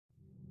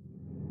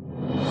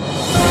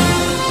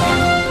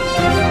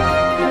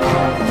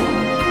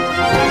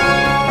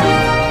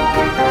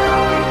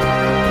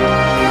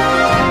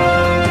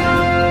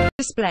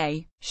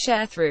display.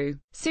 Sharethrough.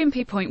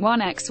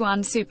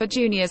 Soompi.1x1 Super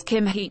Junior's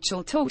Kim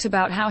Heechul talked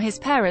about how his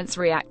parents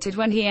reacted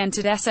when he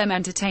entered SM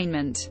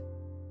Entertainment.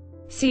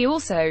 See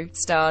also,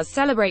 stars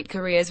celebrate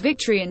Korea's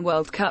victory in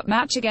World Cup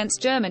match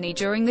against Germany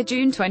during the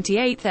June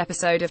 28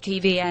 episode of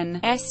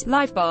TVN's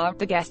Live Bar.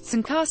 The guests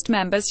and cast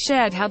members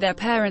shared how their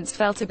parents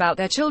felt about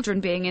their children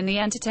being in the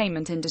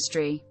entertainment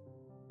industry.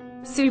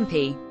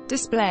 Soompi.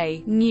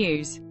 Display.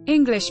 News.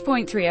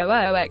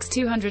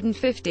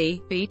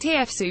 English.300x250,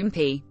 BTF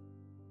Soompi.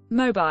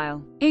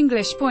 Mobile.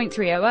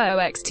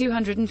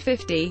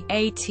 English.300x250,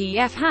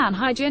 ATF Han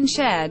Hyejin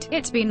shared,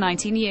 "It's been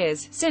 19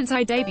 years since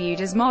I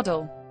debuted as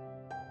model.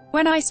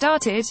 When I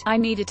started, I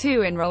needed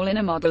to enroll in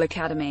a model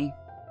academy.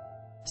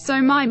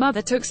 So my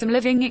mother took some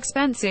living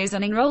expenses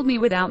and enrolled me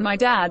without my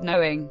dad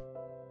knowing.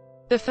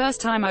 The first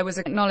time I was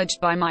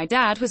acknowledged by my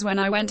dad was when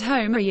I went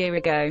home a year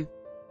ago.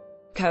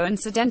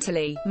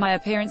 Coincidentally, my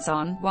appearance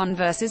on 1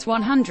 vs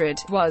 100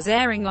 was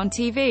airing on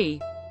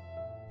TV.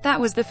 That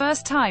was the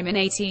first time in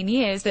 18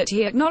 years that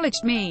he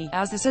acknowledged me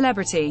as a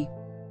celebrity."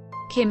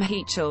 Kim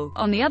Heechul,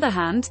 on the other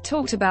hand,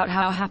 talked about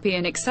how happy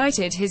and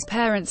excited his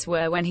parents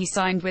were when he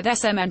signed with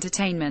SM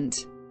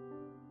Entertainment.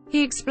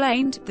 He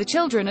explained, "The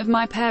children of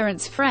my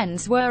parents'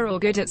 friends were all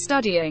good at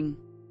studying.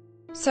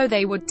 So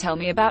they would tell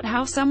me about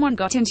how someone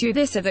got into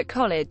this or that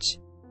college.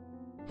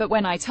 But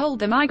when I told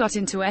them I got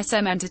into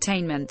SM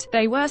Entertainment,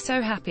 they were so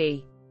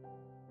happy.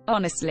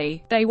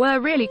 Honestly, they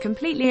were really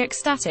completely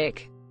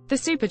ecstatic." The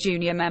Super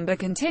Junior member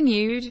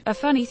continued, "A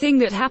funny thing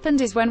that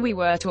happened is when we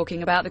were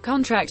talking about the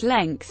contract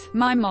length,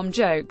 my mom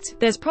joked,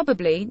 'There's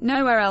probably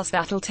nowhere else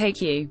that'll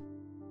take you.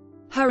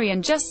 Hurry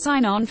and just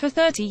sign on for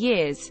 30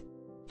 years.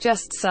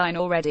 Just sign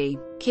already."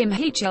 Kim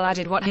Heechul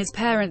added what his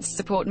parents'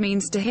 support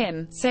means to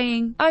him,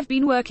 saying, "I've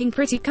been working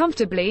pretty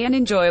comfortably and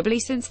enjoyably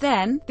since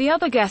then." The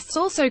other guests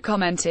also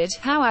commented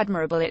how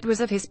admirable it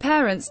was of his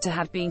parents to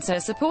have been so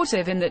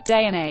supportive in that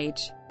day and age.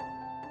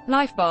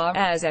 Live Bar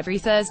airs every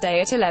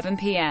Thursday at 11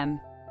 p.m.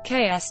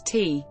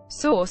 KST.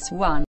 Source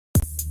 1.